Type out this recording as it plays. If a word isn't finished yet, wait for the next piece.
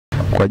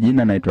Kwa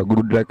jina naitwa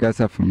Goodluck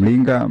Asaf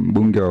Mlinga,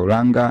 mbunge wa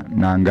Ulanga,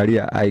 na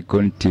angalia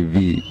Icon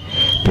TV.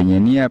 Penye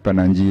nia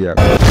pana njia.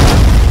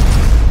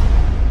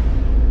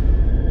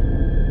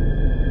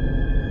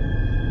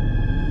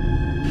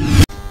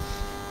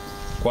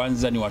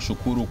 Kwanza ni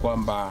washukuru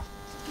kwamba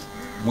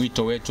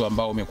mwito wetu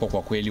ambao umekuwa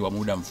kwa kweli wa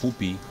muda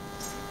mfupi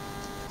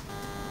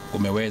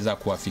umeweza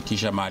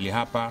kuwafikisha mahali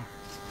hapa,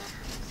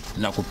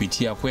 na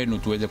kupitia kwenu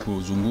tuweze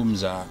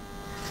kuzungumza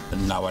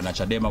na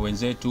wanachadema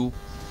wenzetu,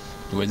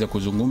 tuweze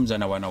kuzungumza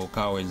na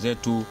wanaokao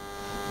wenzetu,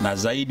 na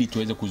zaidi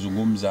tuweze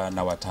kuzungumza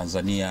na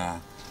Watanzania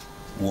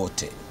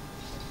wote.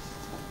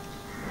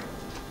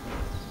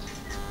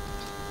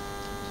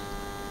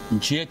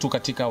 Nchi yetu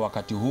katika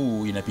wakati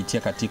huu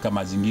inapitia katika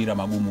mazingira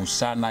magumu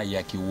sana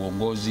ya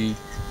kiuongozi,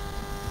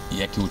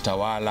 ya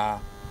kiutawala,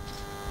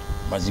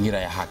 mazingira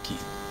ya haki.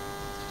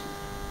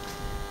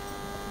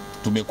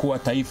 Tumekuwa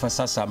taifa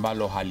sasa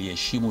ambalo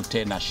haliheshimu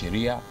tena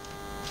sheria,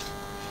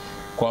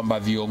 kwamba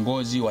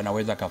viongozi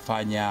wanaweza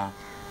kafanya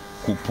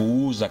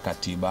kupuuza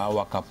katiba,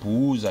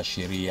 wakapuuza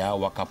sheria,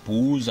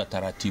 wakapuuza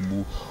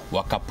taratibu,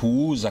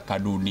 wakapuuza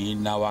kanuni,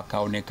 na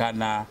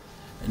wakaonekana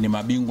ni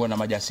mabingwa na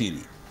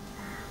majasiri.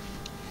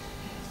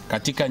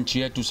 Katika nchi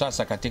yetu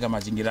sasa, katika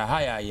mazingira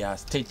haya ya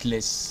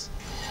stateless,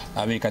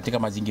 katika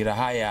mazingira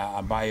haya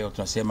ambayo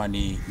tunasema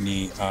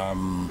ni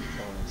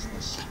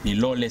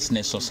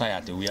lawlessness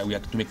society, we have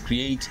to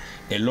create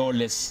a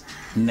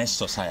lawlessness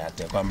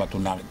society, kwamba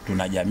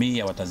tuna jamii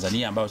ya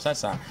Watanzania ambao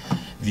sasa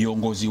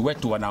viongozi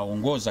wetu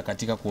wanaongoza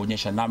katika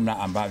kuonyesha namna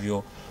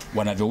ambavyo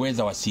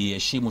wanavyoweza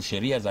wasiheshimu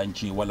sheria za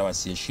nchi wala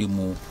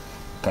wasiheshimu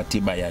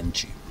katiba ya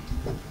nchi.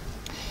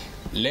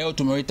 Leo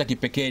tumewaita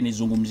kipekee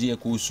nizungumzie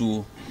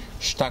kuhusu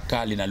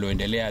shtaka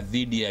linaloendelea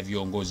dhidi ya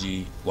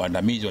viongozi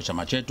waandamizi wa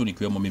chama chetu,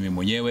 nikiwemo mimi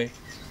mwenyewe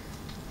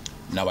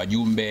na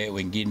wajumbe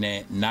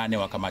wengine 8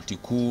 wa kamati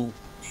kuu,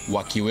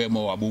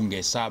 wakiwemo wabunge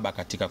 7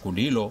 katika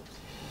kundi hilo,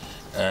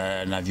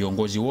 na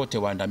viongozi wote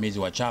waandamizi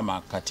wa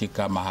chama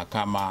katika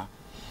mahakama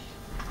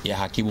ya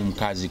hakimu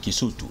mkazi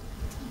Kisutu.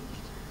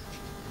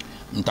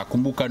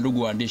 Mtakumbuka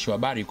ndugu waandishi wa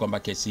habari kwamba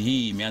kesi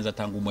hii imeanza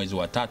tangu mwezi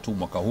wa 3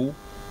 mwaka huu,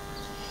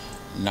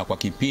 na kwa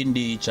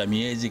kipindi cha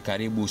miezi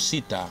karibu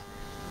 6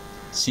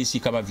 sisi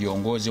kama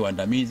viongozi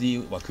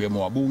waandamizi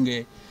wakiwemo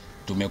wabunge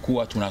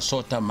tumekuwa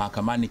tunasota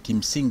mahakamani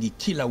kimsingi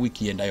kila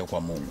wiki endayo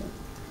kwa Mungu.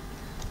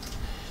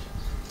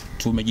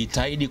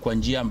 Tumejitahidi kwa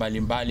njia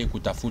mbalimbali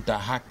kutafuta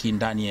haki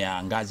ndani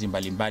ya ngazi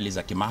mbalimbali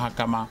za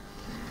kimahakama,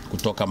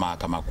 kutoka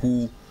mahakama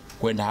kuu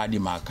kwenda hadi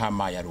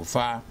mahakama ya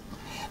rufaa,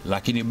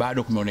 lakini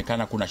bado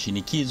kumeonekana kuna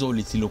shinikizo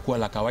lisilokuwa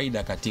la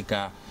kawaida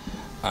katika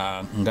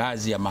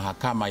ngazi ya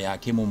mahakama ya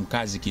hakimu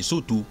mkazi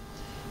Kisutu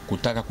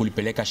kutaka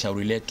kulipeleka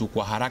shauri letu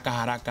kwa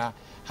haraka,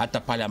 hata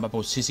pale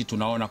ambapo sisi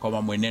tunaona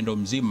kwamba mwenendo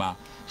mzima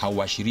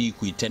hauashirii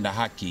kuitenda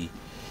haki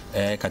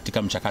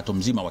katika mchakato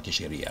mzima wa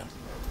kisheria.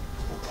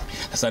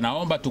 Sasa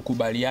naomba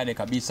tukubaliane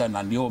kabisa,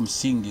 na ndio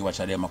msingi wa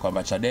Chadema,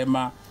 kwamba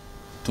Chadema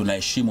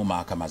tunaheshimu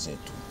mahakama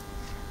zetu,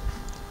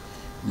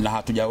 na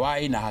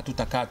hatujawahi na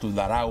hatutakaa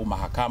tudharau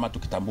mahakama,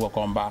 tukitambua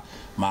kwamba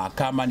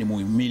mahakama ni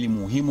muhimili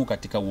muhimu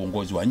katika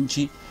uongozi wa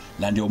nchi,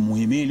 na ndio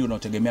muhimili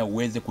unaotegemea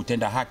uweze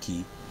kutenda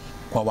haki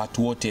kwa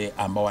watu wote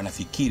ambao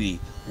wanafikiri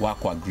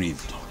wako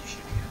aggrieved.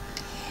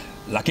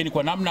 Lakini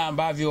kwa namna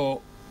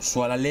ambavyo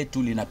swala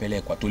letu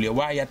linapelekwa,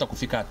 tuliwahi hata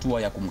kufika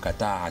hatua ya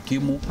kumkataa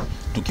hakimu,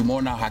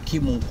 tukimwona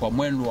hakimu kwa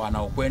mwendo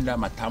anaokwenda,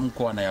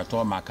 matamko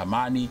anayotoa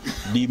mahakamani,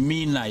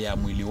 dimina ya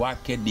mwili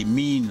wake,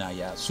 dimina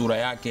ya sura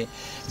yake,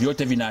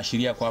 vyote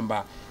vinaashiria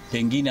kwamba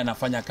pengine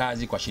anafanya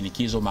kazi kwa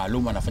shinikizo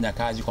maalum, anafanya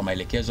kazi kwa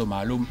maelekezo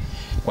maalum,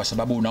 kwa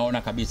sababu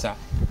unaona kabisa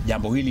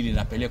jambo hili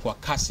linapelekwa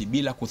kasi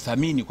bila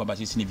kuthamini kwamba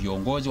sisi ni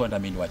viongozi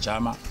waandamizi wa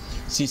chama,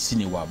 sisi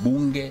ni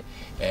wabunge.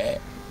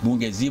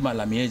 Bunge zima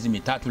la miezi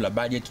 3 la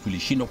budget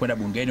tulishindwa kwenda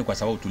bungeni kwa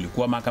sababu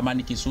tulikuwa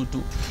mahakamani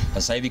Kisutu.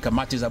 Sasa hivi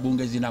kamati za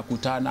bunge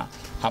zinakutana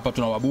hapa,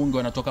 tuna wabunge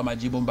wanatoka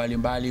majimbo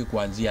mbalimbali,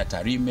 kuanzia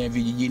Tarime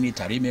vijijini,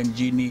 Tarime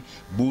mjini,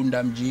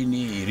 Bunda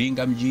mjini,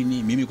 Iringa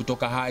mjini, mimi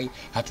kutoka Hai.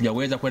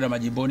 Hatujaweza kwenda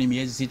majimboni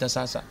miezi 6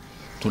 sasa.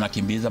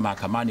 Tunakimbiza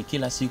mahakamani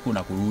kila siku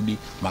na kurudi,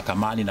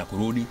 mahakamani na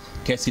kurudi.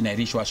 Kesi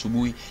inaahirishwa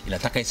asubuhi,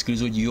 inataka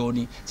isikilizwe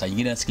jioni, saa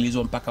nyingine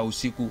inasikilizwa mpaka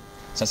usiku.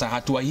 Sasa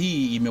hatua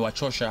hii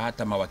imewachosha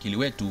hata mawakili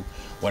wetu,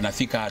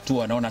 wanafika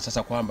hatua wanaona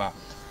sasa kwamba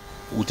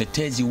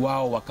utetezi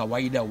wao wa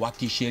kawaida wa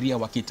kisheria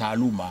wa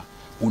kitaaluma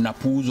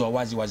unapuuzwa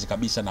wazi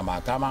kabisa na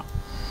mahakama,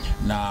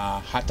 na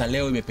hata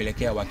leo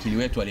imepelekea wakili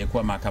wetu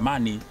aliyekuwa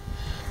mahakamani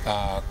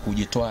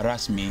kujitoa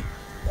rasmi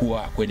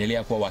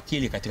kuendelea kuwa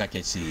wakili katika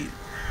kesi hii.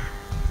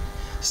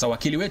 Sasa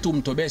wakili wetu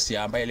Mtobesi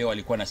ambaye leo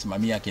alikuwa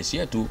anasimamia kesi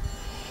yetu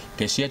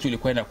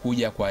ilikuwa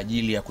inakuja kwa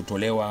ajili ya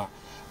kutolewa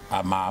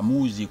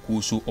maamuzi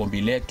kuhusu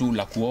ombi letu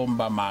la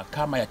kuomba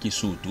mahakama ya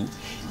Kisutu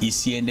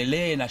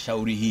isiendelee na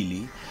shauri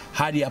hili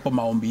hadi hapo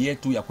maombi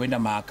yetu ya kwenda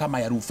mahakama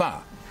ya rufaa,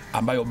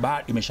 ambayo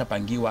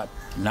imeshapangiwa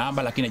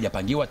namba lakini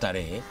hajapangiwa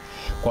tarehe,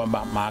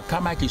 kwamba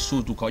mahakama ya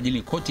Kisutu kwa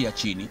ajili koti ya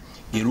chini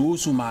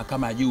iruhusu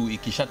mahakama ya juu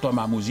ikishatoa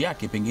maamuzi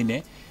yake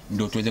pengine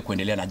ndio tuweze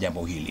kuendelea na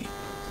jambo hili.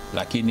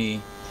 Lakini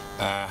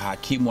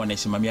hakimu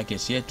anayesimamia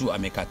kesi yetu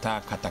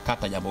amekataa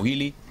katakata jambo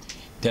hili,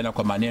 tena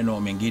kwa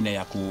maneno mengine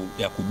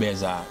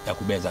ya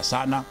kubeza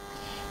sana,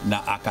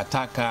 na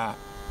akataka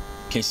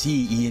kesi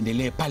hii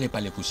iendelee pale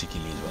pale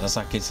kusikilizwa.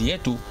 Sasa kesi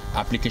yetu,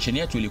 application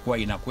yetu ilikuwa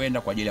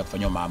inakwenda kwa ajili ya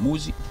kufanywa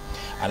maamuzi,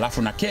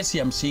 alafu na kesi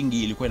ya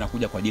msingi ilikuwa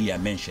inakuja kwa ajili ya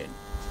mention,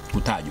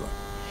 kutajwa.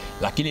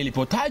 Lakini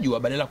ilipotajwa,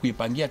 badala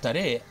kuipangia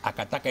tarehe,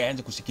 akataka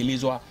yaanze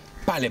kusikilizwa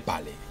pale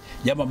pale,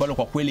 jambo ambalo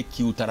kwa kweli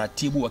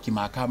kiutaratibu wa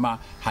kimahakama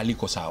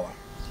haliko sawa.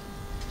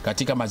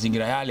 Katika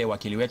mazingira yale,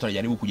 wakili wetu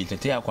anajaribu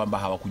kujitetea kwamba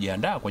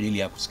hawakujiandaa kwa ajili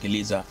ya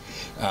kusikiliza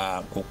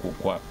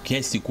kwa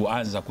kesi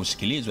kuanza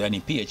kusikilizwa, yani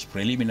PH,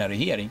 preliminary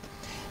hearing.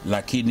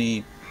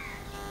 Lakini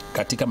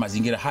katika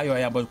mazingira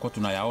hayo ambayo kwa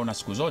tunayaona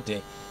siku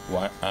zote,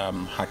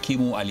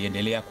 hakimu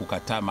aliendelea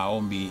kukataa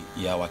maombi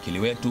ya wakili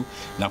wetu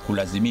na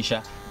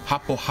kulazimisha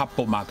hapo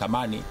hapo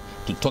mahakamani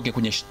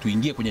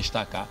tuingie kwenye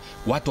shtaka,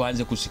 watu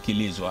waanze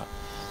kusikilizwa.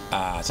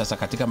 Sasa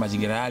katika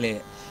mazingira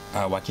yale,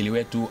 wakili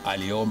wetu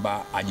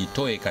aliomba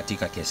ajitoe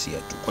katika kesi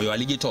yetu. Kwa hiyo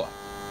alijitoa.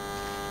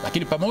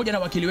 Lakini pamoja na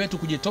wakili wetu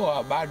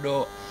kujitoa,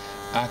 bado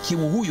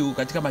hakimu huyu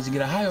katika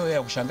mazingira hayo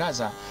ya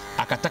kushangaza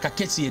akataka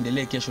kesi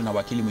iendelee kesho na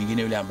wakili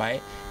mwingine yule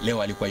ambaye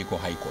leo alikuwa yuko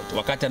high court,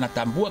 wakati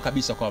anatambua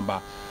kabisa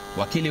kwamba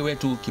wakili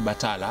wetu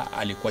Kibatala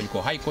alikuwa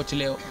yuko high court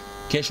leo,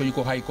 kesho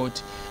yuko high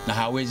court na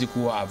hawezi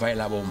kuwa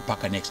available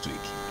mpaka next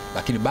week.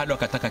 Lakini bado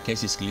akataka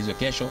kesi isikilizwe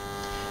kesho.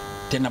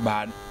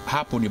 Tena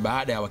hapo ni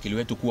baada ya wakili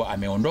wetu kuwa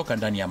ameondoka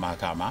ndani ya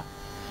mahakama.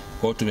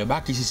 Kwa hiyo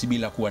tumebaki sisi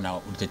bila kuwa na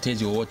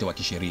utetezi wowote wa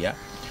kisheria,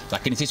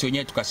 lakini sisi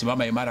wenyewe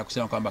tukasimama imara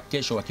kusema kwamba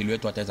kesho wakili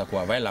wetu ataweza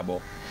kuwa available.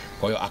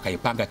 Kwa hiyo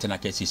akaipanga tena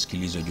kesi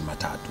isikilizwe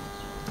Jumatatu.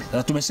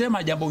 Sasa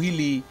tumesema jambo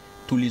hili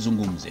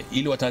tulizungumze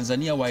ili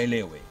Watanzania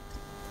waelewe,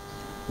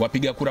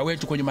 wapiga kura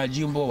wetu kwenye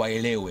majimbo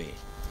waelewe,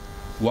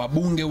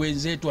 wabunge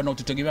wenzetu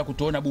wanaotutegemea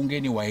kutuona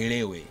bungeni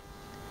waelewe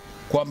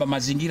kwamba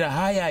mazingira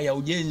haya ya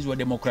ujenzi wa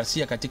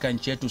demokrasia katika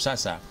nchi yetu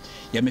sasa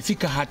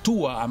yamefika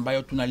hatua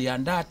ambayo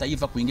tunaliandaa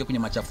taifa kuingia kwenye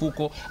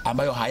machafuko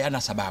ambayo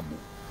hayana sababu.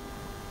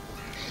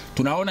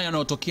 Tunaona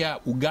yanayotokea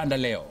Uganda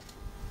leo,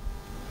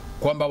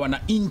 kwamba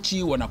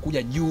wananchi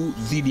wanakuja juu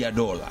dhidi ya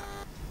dola.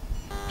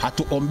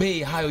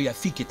 Hatuombei hayo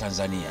yafike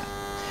Tanzania,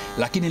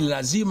 lakini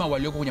lazima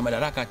walioko kwenye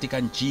madaraka katika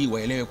nchi hii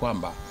waelewe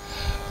kwamba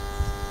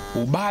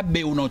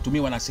ubabe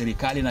unaotumiwa na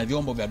serikali na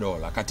vyombo vya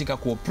dola katika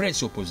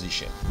kuoppress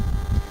opposition,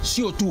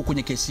 sio tu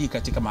kwenye kesi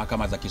katika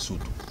mahakama za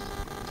Kisutu,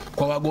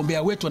 kwa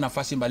wagombea wetu wa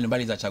nafasi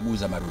mbalimbali za chaguzi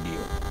za marudio,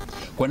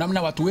 kwa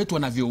namna watu wetu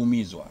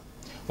wanavyoumizwa,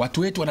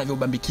 watu wetu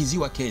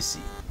wanavyobambikiziwa kesi,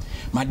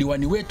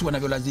 madiwani wetu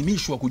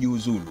wanavyolazimishwa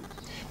kujiuzulu,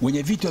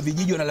 wenye viti wa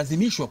vijiji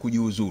wanalazimishwa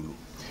kujiuzulu,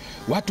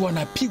 watu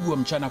wanapigwa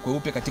mchana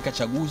kweupe katika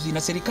chaguzi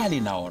na serikali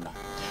inaona.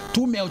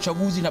 Tume ya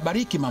uchaguzi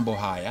inabariki mambo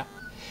haya,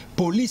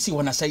 polisi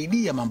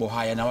wanasaidia mambo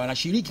haya na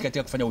wanashiriki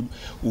katika kufanya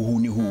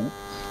uhuni huu,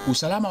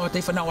 usalama wa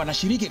taifa nao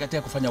wanashiriki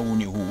katika kufanya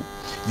uhuni huu.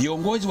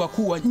 Viongozi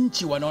wakuu wa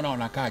nchi wanaona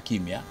wanakaa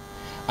kimya,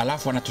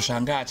 alafu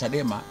wanatushangaa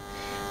Chadema,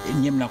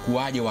 nyinyi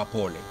mnakuaje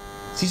wapole?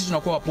 Sisi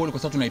tunakuwa wapole kwa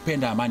sababu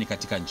tunaipenda amani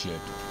katika nchi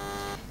yetu.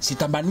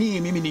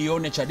 Sitamani mimi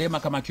nione Chadema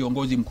kama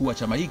kiongozi mkuu wa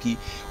chama hiki,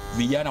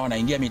 vijana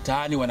wanaingia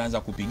mitaani,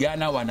 wanaanza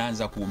kupigana,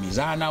 wanaanza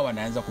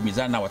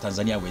kuumizana na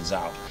Watanzania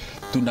wenzao.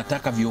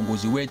 Tunataka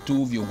viongozi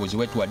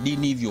wetu wa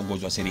dini,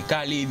 viongozi wa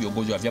serikali,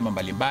 viongozi wa vyama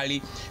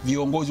mbalimbali,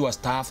 viongozi wa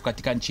staff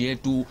katika nchi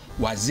yetu,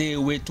 wazee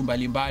wetu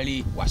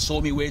mbalimbali,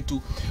 wasomi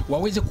wetu,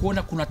 waweze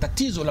kuona kuna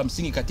tatizo la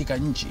msingi katika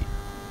nchi.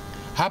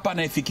 Hapa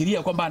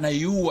anayefikiria kwamba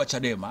anaiua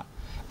Chadema,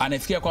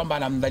 anafikiria kwamba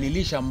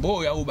anamdhalilisha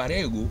Mbowe au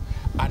Baregu,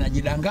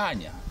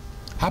 anajidanganya.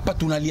 Hapa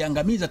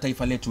tunaliangamiza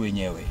taifa letu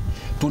wenyewe,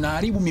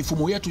 tunaharibu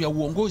mifumo yetu ya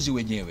uongozi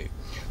wenyewe,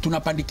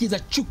 tunapandikiza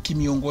chuki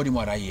miongoni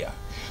mwa raia,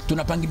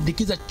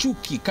 tunapandikiza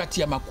chuki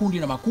kati ya makundi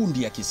na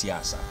makundi ya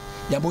kisiasa.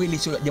 Jambo hili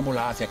sio jambo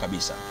la afya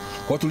kabisa.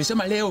 Kwa hiyo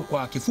tulisema leo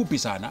kwa kifupi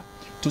sana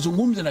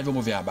tuzungumze na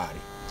vyombo vya habari,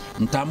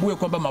 mtambue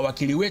kwamba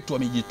mawakili wetu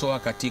wamejitoa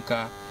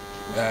katika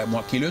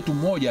mwakili wetu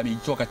mmoja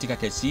amejitoa katika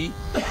kesi,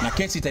 na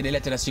kesi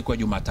itaendelea tena siku ya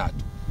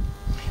Jumatatu.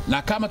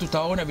 Na kama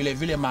tutaona vile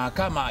vile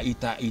mahakama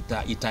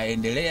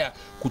itaendelea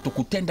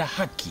kutokutenda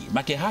haki,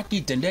 make haki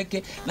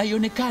itendeke na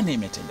ionekane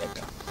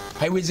imetendeka.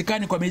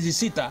 Haiwezekani kwa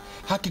miezi 6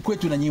 haki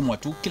kwetu inanyimwa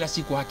tu, kila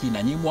siku haki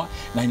inanyimwa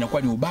na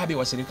inakuwa ni ubabe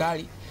wa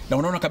serikali, na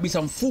unaona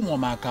kabisa mfumo wa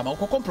mahakama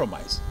uko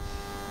compromise.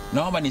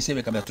 Naomba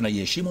niseme kabisa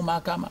tunaiheshimu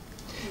mahakama,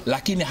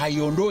 lakini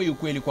haiondoi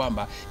ukweli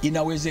kwamba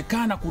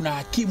inawezekana kuna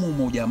hakimu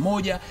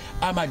mmoja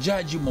ama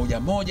jaji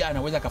mmoja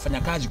anaweza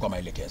kufanya kazi kwa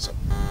maelekezo.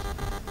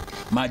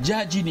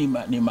 Majaji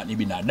ni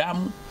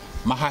binadamu,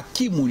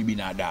 mahakimu ni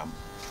binadamu,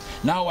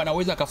 nao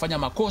wanaweza kufanya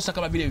makosa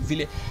kama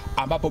vile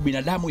ambapo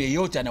binadamu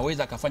yeyote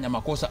anaweza kufanya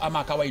makosa ama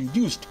akawa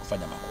induced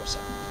kufanya makosa.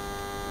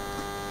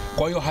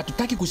 Kwa hiyo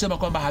hatutaki kusema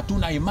kwamba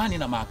hatuna imani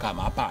na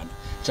mahakama, hapana.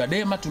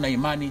 Chadema tuna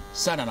imani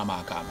sana na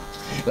mahakama,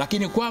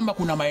 lakini kwamba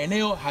kuna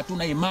maeneo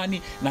hatuna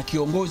imani na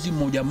kiongozi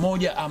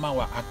mmoja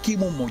ama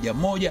hakimu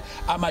mmoja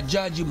ama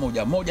jaji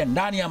mmoja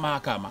ndani ya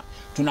mahakama.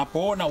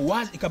 Tunapoona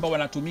wazi kama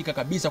wanatumika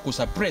kabisa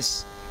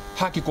kusuppress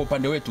haki kwa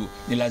upande wetu,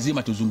 ni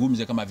lazima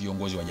tuzungumze kama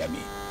viongozi wa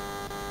jamii.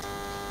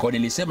 Kwa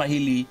nilisema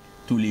hili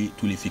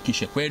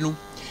tulifikishe kwenu.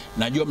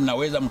 Najua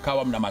mnaweza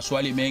mkawa mna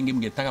maswali mengi,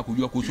 mngetaka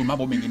kujua kuhusu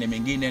mambo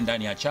mengine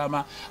ndani ya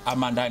chama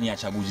ama ndani ya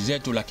chaguzi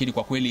zetu, lakini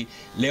kwa kweli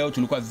leo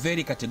tulikuwa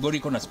very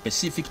categorical na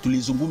specific.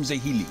 Tulizungumza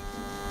hili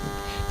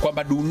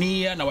kwamba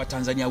dunia na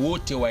Watanzania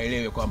wote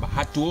waelewe kwamba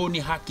hatuoni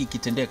haki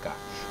ikitendeka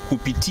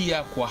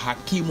kupitia kwa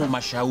hakimu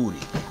mashauri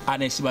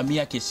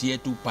anayesimamia kesi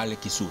yetu pale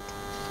Kisutu.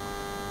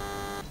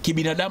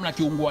 Kibinadamu na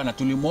kiungwana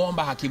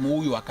tulimwomba hakimu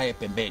huyu akae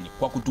pembeni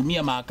kwa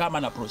kutumia mahakama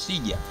na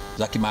procedure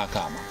za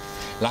kimahakama,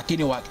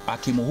 lakini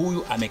hakimu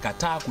huyu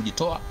amekataa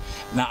kujitoa,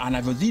 na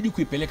anavyozidi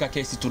kuipeleka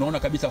kesi tunaona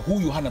kabisa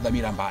huyu hana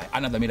dhamira mbaya,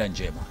 ana dhamira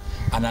njema,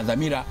 ana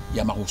dhamira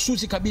ya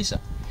mahususi kabisa,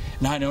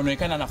 na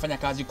anaonekana anafanya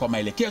kazi kwa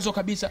maelekezo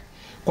kabisa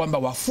kwamba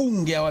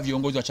wafunge hawa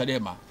viongozi wa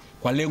Chadema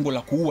kwa lengo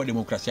la kuua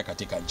demokrasia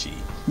katika nchi hii.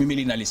 Mimi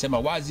ninalisema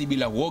wazi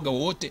bila uoga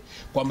wowote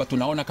kwamba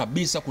tunaona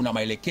kabisa kuna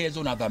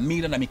maelekezo na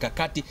dhamira na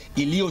mikakati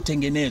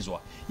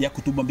iliyotengenezwa ya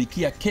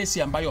kutubambikia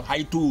kesi ambayo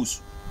haituhusu.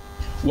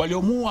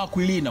 Waliomuua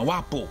Aquilina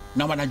wapo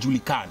na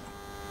wanajulikana,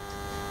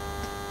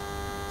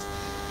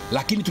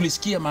 lakini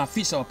tulisikia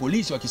maafisa wa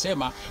polisi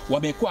wakisema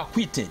wamekuwa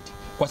acquitted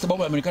kwa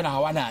sababu wameonekana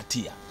hawana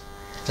hatia.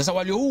 Sasa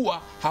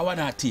walioua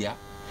hawana hatia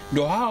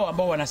ndio hao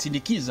ambao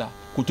wanasindikiza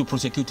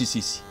kutuprosecute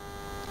sisi.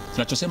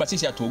 Tunachosema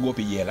sisi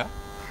hatuogopi jela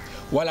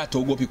wala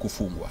hatuogopi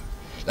kufungwa,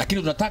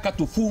 lakini tunataka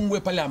tufungwe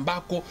pale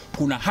ambako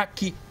kuna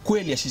haki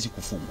kweli ya sisi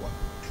kufungwa.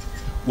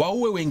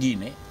 Waue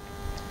wengine,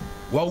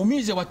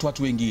 waumize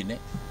watu wengine,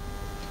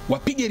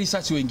 wapige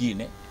risasi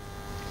wengine.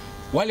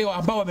 Wale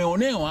ambao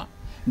wameonewa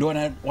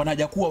ndio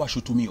wanajakuwa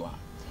washutumiwa,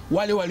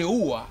 wale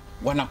walioua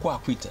wanakuwa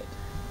acquitted.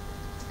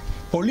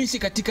 Polisi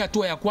katika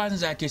hatua ya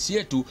kwanza ya kesi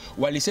yetu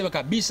walisema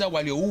kabisa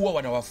walioua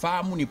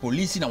wanawafahamu ni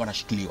polisi na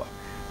wanashikiliwa.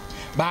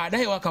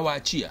 Baadaye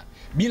wakawaachia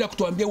bila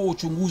kutuambia huo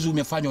uchunguzi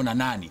umefanywa na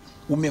nani,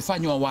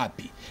 umefanywa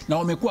wapi, na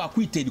wamekuwa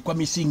acquitted kwa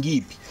misingi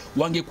ipi.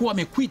 Wangekuwa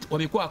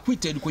wamekuwa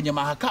acquitted kwenye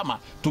mahakama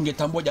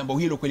tungetambua jambo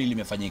hilo kweli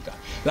limefanyika,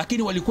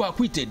 lakini walikuwa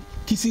acquitted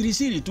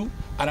kisirisiri tu.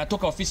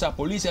 Anatoka ofisa wa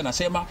polisi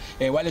anasema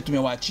wale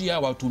tumewaachia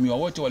watuhumiwa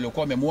wote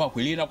waliokuwa wamemuua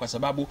Aquilina kwa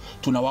sababu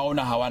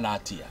tunawaona hawana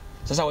hatia.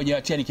 Sasa wenye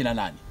hatia ni kina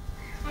nani?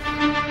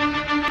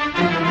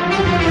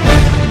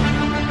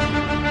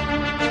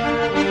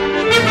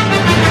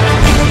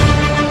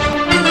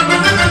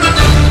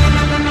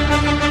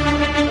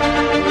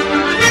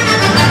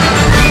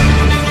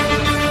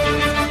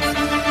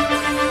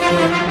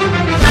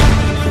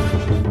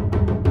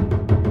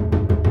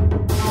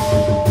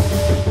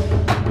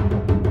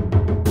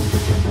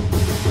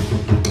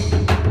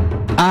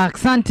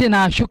 Asante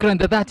na shukrani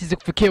za dhati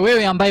zikufikie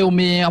wewe ambaye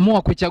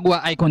umeamua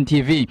kuchagua Icon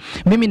TV.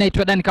 Mimi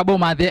naitwa Dan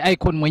Kaboma, the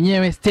Icon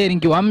mwenyewe,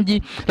 steering wa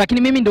mji,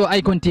 lakini mimi ndo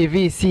Icon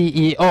TV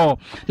CEO.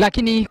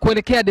 Lakini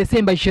kuelekea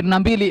Desemba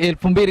 22,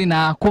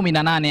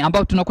 2018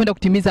 ambao tunakwenda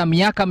kutimiza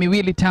miaka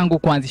miwili tangu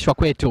kuanzishwa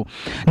kwetu.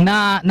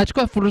 Na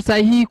nachukua fursa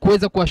hii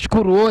kuweza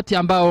kuwashukuru wote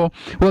ambao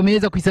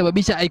wameweza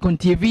kuisababisha Icon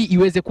TV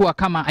iweze kuwa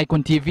kama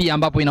Icon TV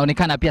ambapo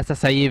inaonekana pia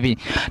sasa hivi.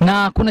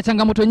 Na kuna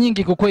changamoto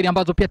nyingi kwa kweli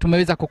ambazo pia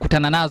tumeweza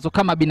kukutana nazo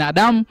kama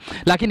binadamu,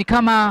 lakini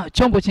kama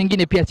chombo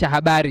chingine pia cha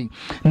habari.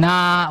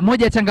 Na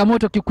moja ya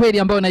changamoto kikweli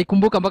ambayo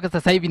naikumbuka mpaka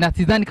sasa hivi na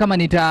sidhani kama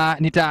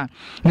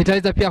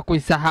nitaweza pia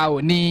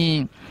kuisahau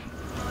ni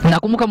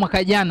nakumbuka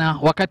mwaka jana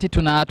wakati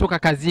tunatoka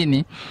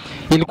kazini,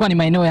 ilikuwa ni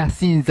maeneo ya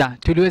Sinza,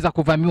 tuliweza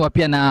kuvamiwa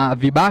pia na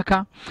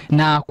vibaka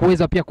na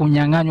kuweza pia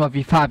kunyang'anywa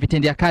vifaa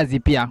vitendea kazi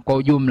pia kwa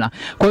ujumla.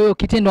 Kwa hiyo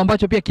kitendo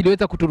ambacho pia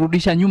kiliweza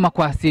kuturudisha nyuma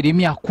kwa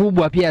asilimia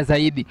kubwa pia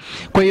zaidi.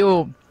 Kwa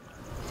hiyo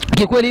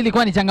kikweli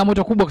ilikuwa ni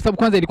changamoto kubwa kwa sababu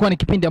kwanza ilikuwa ni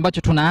kipindi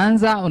ambacho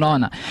tunaanza,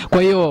 unaona.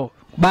 Kwa hiyo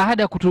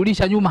baada ya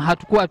kuturudisha nyuma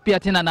hatukuwa pia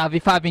tena na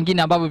vifaa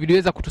vingine ambavyo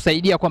viliweza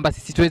kutusaidia kwamba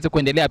sisi tuweze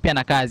kuendelea pia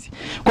na kazi.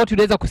 Kwa hiyo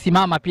tuliweza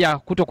kusimama pia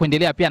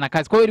kuendelea pia na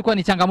kazi. Kwa hiyo ilikuwa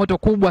ni changamoto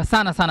kubwa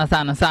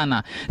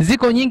sana.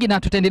 Ziko nyingi na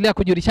tutaendelea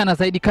kujulishana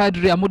zaidi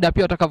kadri ya muda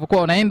pia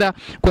utakavyokuwa unaenda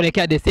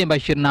kuelekea Desemba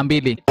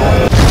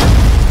 22.